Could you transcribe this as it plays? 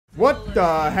What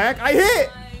the heck? I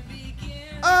hit!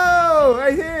 Oh,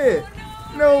 I hit!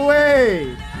 No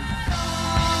way!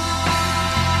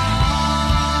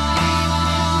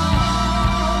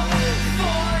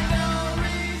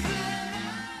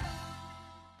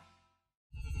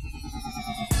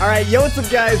 Alright, yo, what's up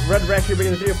guys? Red Rex here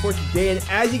bringing the video for today, and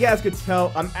as you guys could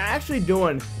tell, I'm actually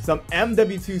doing some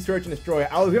MW2 Search and Destroy.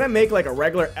 I was gonna make like a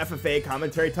regular FFA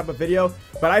commentary type of video,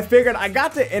 but I figured I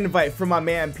got the invite from my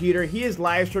man Peter. He is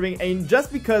live streaming, and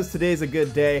just because today's a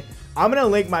good day, I'm gonna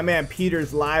link my man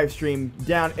Peter's live stream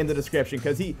down in the description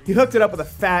because he hooked it up with a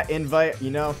fat invite,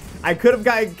 you know. I could have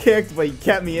gotten kicked, but he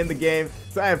kept me in the game,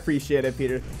 so I appreciate it,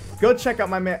 Peter. Go check out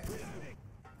my man.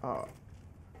 Oh,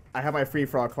 I have my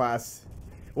free-for-all class.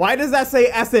 Why does that say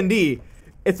S&D?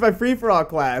 It's my free-for-all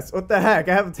class. What the heck?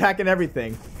 I have attack and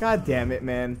everything. God damn it,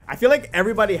 man. I feel like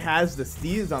everybody has the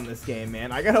steez on this game,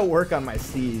 man. I gotta work on my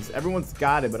steez. Everyone's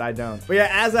got it, but I don't. But yeah,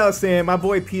 as I was saying, my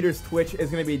boy Peter's Twitch is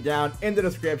gonna be down in the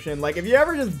description. Like, if you're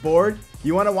ever just bored,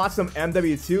 you wanna watch some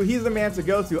MW2, he's the man to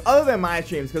go to, other than my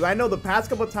streams, because I know the past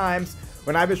couple times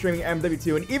when I've been streaming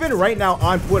MW2, and even right now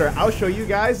on Twitter, I'll show you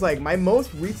guys, like, my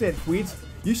most recent tweets.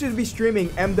 You should be streaming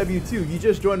MW2. You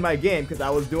just joined my game because I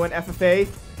was doing FFA.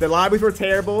 The lobbies were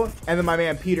terrible, and then my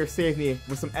man Peter saved me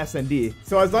with some S&D.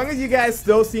 So as long as you guys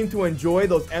still seem to enjoy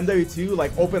those MW2,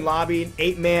 like open lobby,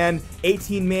 8-man,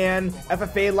 18-man,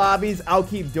 FFA lobbies, I'll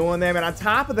keep doing them. And on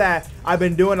top of that, I've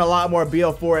been doing a lot more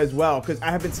BL4 as well because I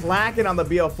have been slacking on the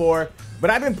BL4,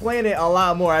 but I've been playing it a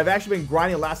lot more. I've actually been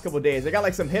grinding the last couple of days. I got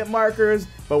like some hit markers,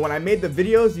 but when I made the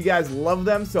videos, you guys love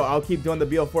them, so I'll keep doing the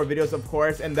BL4 videos, of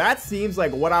course. And that seems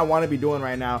like what I want to be doing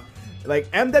right now.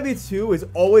 Like, MW2 is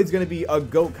always going to be a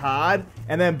GOAT COD,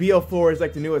 and then BL4 is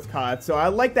like the newest COD. So I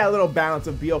like that little balance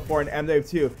of BL4 and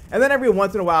MW2. And then every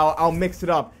once in a while, I'll mix it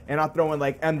up, and I'll throw in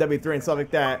like MW3 and stuff like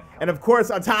that. And of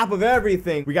course, on top of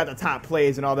everything, we got the top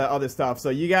plays and all that other stuff. So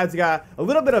you guys got a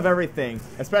little bit of everything,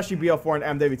 especially BL4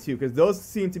 and MW2, because those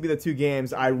seem to be the two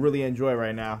games I really enjoy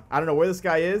right now. I don't know where this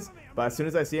guy is, but as soon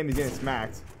as I see him, he's getting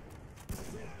smacked.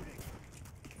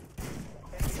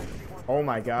 Oh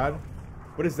my god.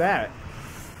 What is that?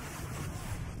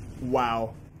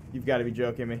 Wow. You've got to be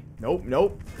joking me. Nope,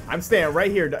 nope. I'm staying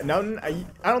right here. No,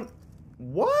 I don't.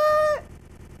 What?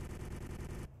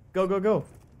 Go, go, go.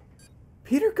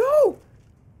 Peter, go.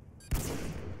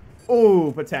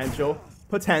 Oh, potential.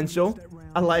 Potential.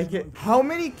 I like it. How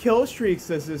many kill streaks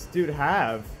does this dude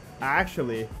have,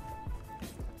 actually?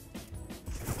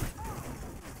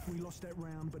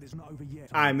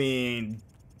 I mean,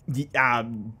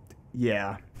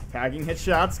 yeah. Tagging hit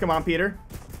shots. Come on, Peter.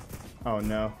 Oh,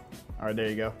 no. All right, there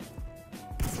you go.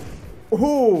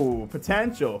 Ooh,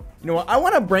 potential. You know what? I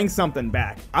want to bring something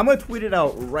back. I'm going to tweet it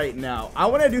out right now. I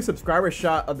want to do subscriber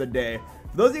shot of the day.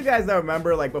 For those of you guys that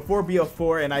remember, like, before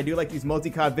BO4 and I do, like, these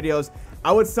multi-COD videos,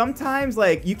 I would sometimes,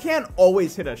 like, you can't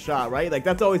always hit a shot, right? Like,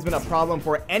 that's always been a problem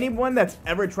for anyone that's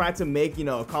ever tried to make, you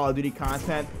know, Call of Duty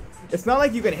content. It's not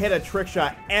like you can hit a trick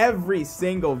shot every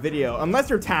single video, unless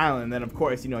you're Talon. Then of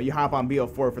course, you know, you hop on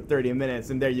BO4 for 30 minutes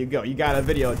and there you go, you got a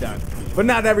video done. But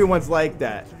not everyone's like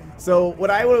that. So what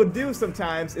I will do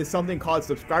sometimes is something called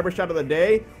subscriber shot of the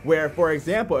day, where, for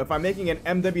example, if I'm making an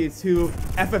MW2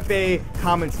 FFA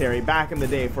commentary back in the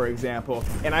day, for example,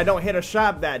 and I don't hit a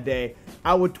shot that day,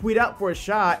 I would tweet out for a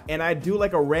shot and I do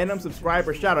like a random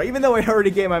subscriber shout out, even though I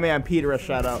already gave my man Peter a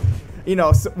shout out. You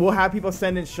know, so we'll have people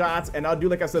send in shots and I'll do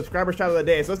like a subscriber shot of the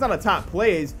day. So it's not a top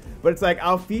plays, but it's like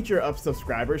I'll feature a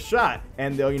subscriber shot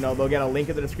and they'll, you know, they'll get a link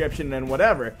in the description and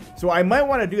whatever. So I might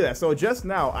want to do that. So just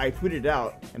now I tweeted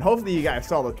out and hopefully you guys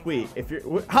saw the tweet. If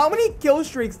you're, how many kill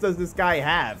streaks does this guy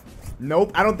have?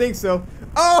 Nope, I don't think so.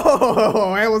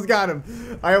 Oh, I almost got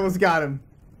him. I almost got him.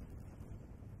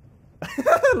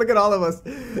 Look at all of us.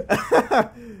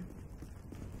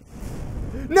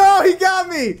 No, he got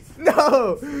me!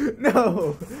 No!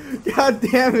 No! God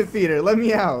damn it, Peter. Let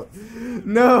me out.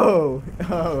 No!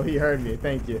 Oh, he heard me.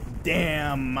 Thank you.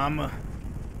 Damn, mama.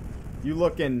 You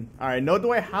looking... Alright, no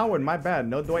Dwight Howard. My bad.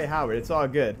 No Dwight Howard. It's all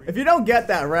good. If you don't get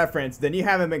that reference, then you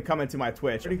haven't been coming to my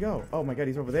Twitch. Where'd he go? Oh my god,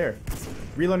 he's over there.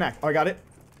 Reload neck. Oh, I got it.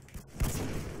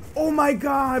 Oh my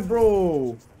god,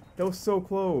 bro. That was so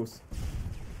close.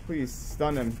 Please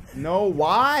stun him. No,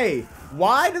 why?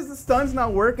 Why does the stuns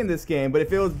not work in this game? But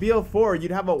if it was BL4,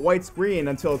 you'd have a white screen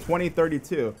until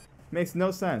 2032. Makes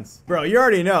no sense. Bro, you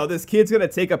already know. This kid's gonna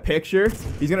take a picture.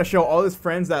 He's gonna show all his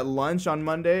friends at lunch on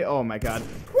Monday. Oh my god.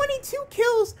 22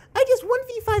 kills. I just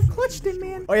 1v5 clutched him,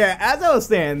 man. Oh yeah, as I was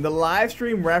saying, the live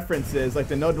stream references, like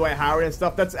the No Dwight Howard and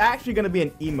stuff, that's actually gonna be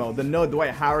an emote, the No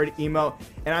Dwight Howard emote.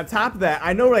 And on top of that,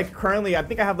 I know like currently, I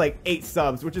think I have like 8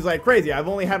 subs, which is like crazy. I've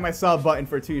only had my sub button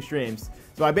for 2 streams.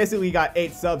 So So I basically got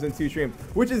 8 subs in 2 streams,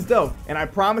 which is dope. And I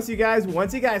promise you guys,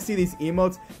 once you guys see these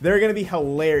emotes, they're gonna be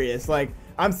hilarious. Like,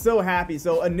 I'm so happy.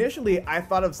 So initially I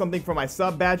thought of something for my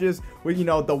sub badges with, you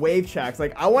know, the wave checks.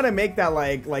 Like, I want to make that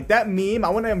like that meme. I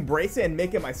want to embrace it and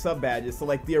make it my sub badges. So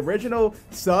like the original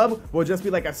sub will just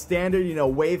be like a standard, you know,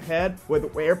 wave head with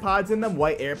AirPods in them,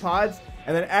 white AirPods.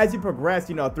 And then as you progress,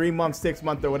 you know, 3 months, 6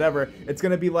 months or whatever, it's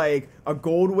going to be like a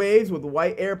gold waves with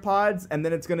white AirPods. And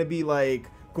then it's going to be like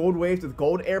gold waves with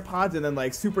gold AirPods, and then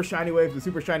like super shiny waves with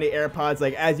super shiny AirPods,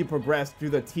 like as you progress through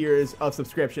the tiers of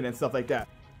subscription and stuff like that.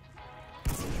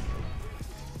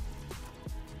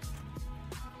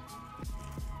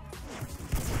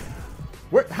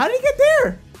 Where? How did he get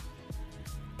there?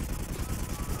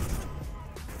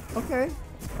 Okay.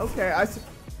 Okay.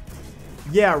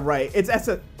 Yeah, right. It's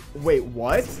a. Wait,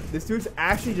 what? This dude's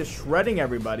actually just shredding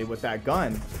everybody with that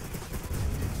gun.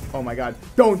 Oh my god.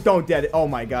 Don't dead it. Oh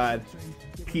my god.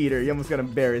 Peter, you almost got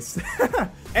embarrassed.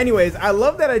 Anyways, I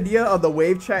love that idea of the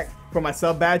wave check for my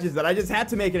sub badges that I just had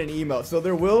to make it an emote. So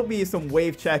there will be some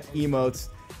wave check emotes,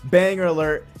 banger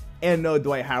alert, and no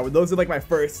Dwight Howard. Those are like my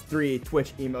first 3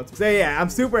 Twitch emotes. So yeah, I'm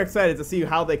super excited to see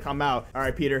how they come out. All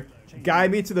right, Peter,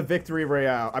 guide me to the victory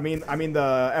royale. I mean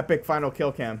the epic final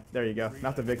kill cam. There you go.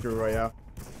 Not the victory royale.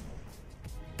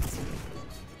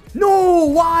 No,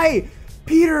 why?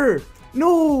 Peter,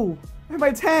 no. My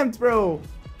attempt, bro.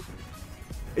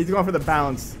 He's going for the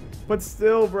bounce. But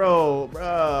still, bro.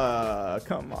 Bruh.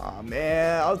 Come on,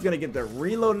 man. I was going to get the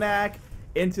reload knack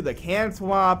into the can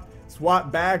swap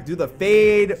back, do the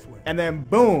fade, and then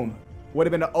boom. Would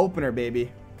have been an opener,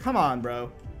 baby. Come on, bro.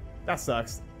 That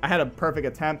sucks. I had a perfect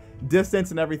attempt,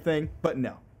 distance and everything, but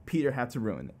no. Peter had to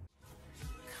ruin it.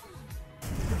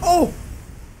 Oh!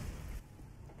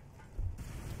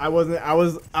 I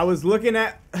was looking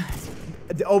at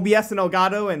the OBS and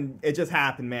Elgato, and it just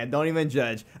happened, man. Don't even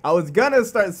judge. I was gonna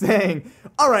start saying,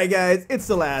 alright guys, it's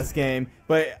the last game,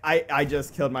 but I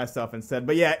just killed myself instead.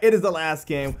 But yeah, it is the last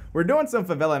game. We're doing some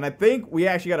favela, and I think we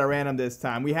actually got a random this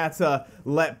time. We had to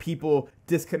let people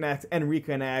disconnect and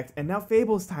reconnect, and now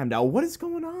Fable's timed out. What is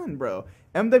going on, bro?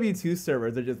 MW2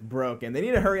 servers are just broken. They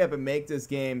need to hurry up and make this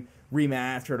game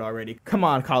remastered already. Come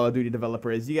on, Call of Duty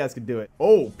developers, you guys can do it.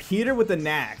 Oh, Peter with the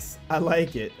knacks. I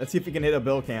like it. Let's see if we can hit a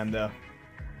bill cam though.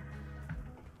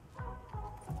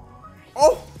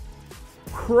 Oh,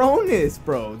 Cronus,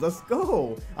 bro. Let's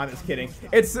go. I'm just kidding.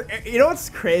 It's, you know what's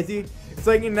crazy? It's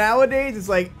like nowadays, it's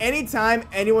like anytime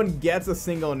anyone gets a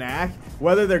single knack,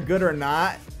 whether they're good or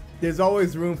not, there's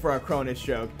always room for a Cronus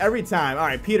choke. Every time. All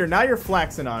right, Peter, now you're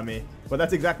flexing on me. But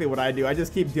that's exactly what I do. I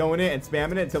just keep doing it and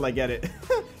spamming it until I get it.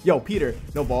 Yo, Peter,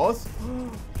 no balls?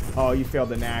 Oh, you failed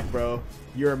the knack, bro.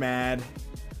 You're mad.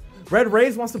 Red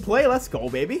Rays wants to play. Let's go,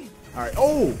 baby. All right.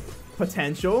 Oh,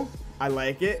 potential. I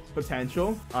like it.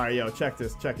 Potential. All right, yo, check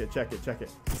this. Check it. Check it. Check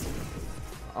it.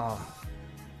 Oh.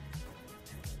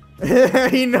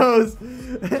 He knows.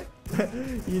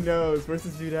 He knows. Where's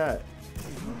this dude at?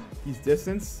 He's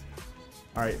distance.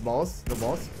 All right, balls. No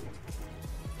balls.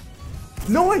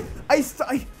 No, I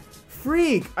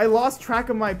freak. I lost track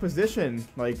of my position.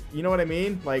 Like, you know what I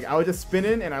mean? Like, I was just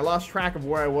spinning and I lost track of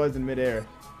where I was in midair.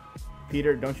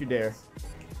 Peter, don't you dare.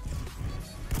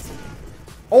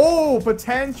 Oh,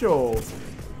 potential.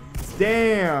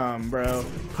 Damn, bro.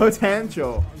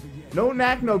 Potential. No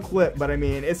knack, no clip, but I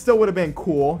mean, it still would have been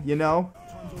cool, you know?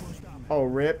 Oh,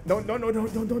 rip. Don't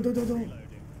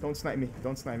snipe me.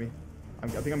 Don't snipe me. I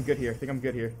think I'm good here. I think I'm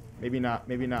good here. Maybe not.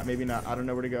 Maybe not. Maybe not. I don't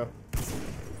know where to go.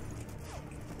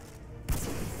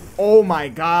 Oh my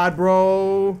god,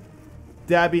 bro.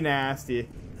 That'd be nasty.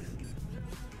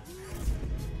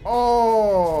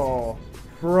 Oh,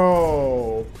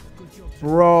 bro.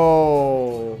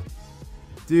 Bro.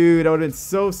 Dude, that would have been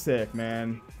so sick,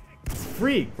 man.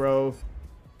 Freak, bro.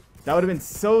 That would have been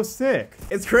so sick.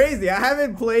 It's crazy. I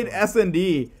haven't played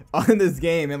S&D on this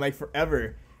game in like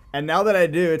forever. And now that I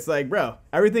do, it's like, bro,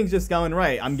 everything's just going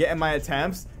right. I'm getting my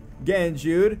attempts, getting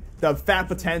Jude. The fat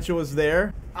potential is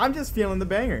there. I'm just feeling the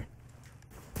banger.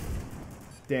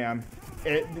 Damn.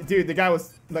 Dude, the guy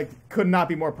was, like, could not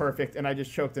be more perfect, and I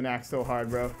just choked an axe so hard,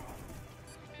 bro.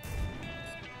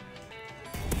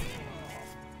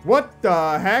 What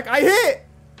the heck? I hit!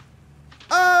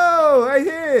 Oh, I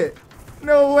hit!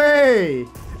 No way!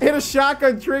 I hit a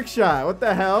shotgun trick shot. What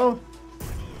the hell?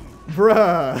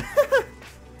 Bruh.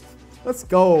 Let's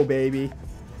go, baby.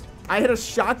 I hit a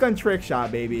shotgun trick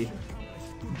shot, baby.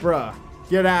 Bruh,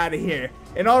 get out of here.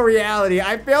 In all reality,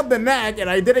 I failed the knack and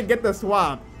I didn't get the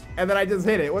swap. And then I just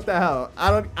hit it. What the hell?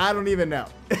 I don't even know.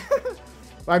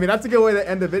 I mean, that's a good way to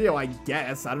end the video, I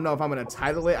guess. I don't know if I'm gonna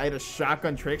title it I hit a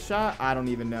shotgun trick shot. I don't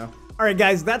even know. Alright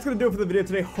guys, that's gonna do it for the video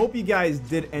today. Hope you guys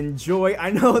did enjoy. I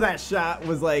know that shot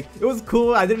was like, it was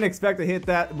cool. I didn't expect to hit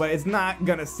that, but it's not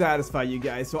gonna satisfy you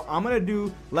guys. So I'm gonna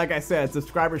do, like I said,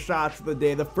 subscriber shots of the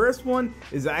day. The first one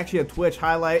is actually a Twitch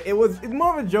highlight. It's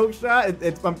more of a joke shot.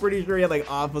 I'm pretty sure he had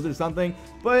like offers or something,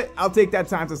 but I'll take that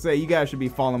time to say you guys should be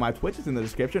following my Twitch. It's in the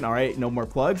description. Alright, no more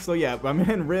plugs. So yeah, my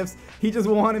man Riffs, he just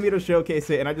wanted me to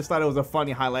showcase it, and I just thought it was a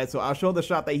funny highlight. So I'll show the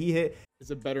shot that he hit. It's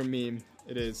a better meme.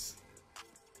 It is.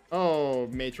 Oh,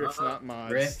 Matrix, not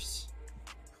mods. Riffs.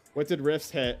 What did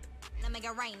Riffs hit?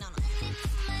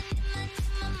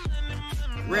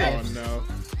 Riffs. Oh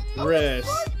no. Riffs.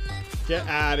 Get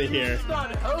out of here. He's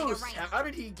not host. How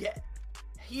did he get?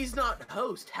 He's not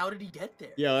host. How did he get there?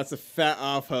 Yo, that's a fat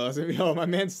off host. Yo, my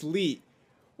man Sleet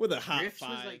with a hot Riffs was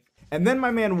 5. like... And then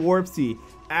my man Warpsy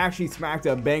actually smacked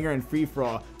a banger in free for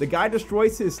all. The guy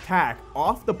destroys his tack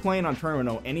off the plane on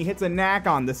terminal, and he hits a knack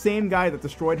on the same guy that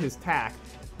destroyed his tack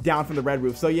down from the red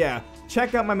roof. So yeah,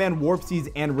 check out my man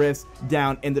Warpsies and Riffs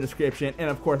down in the description, and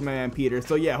of course my man Peter.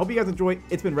 So yeah, hope you guys enjoy.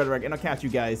 It's been Red, and I'll catch you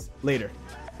guys later.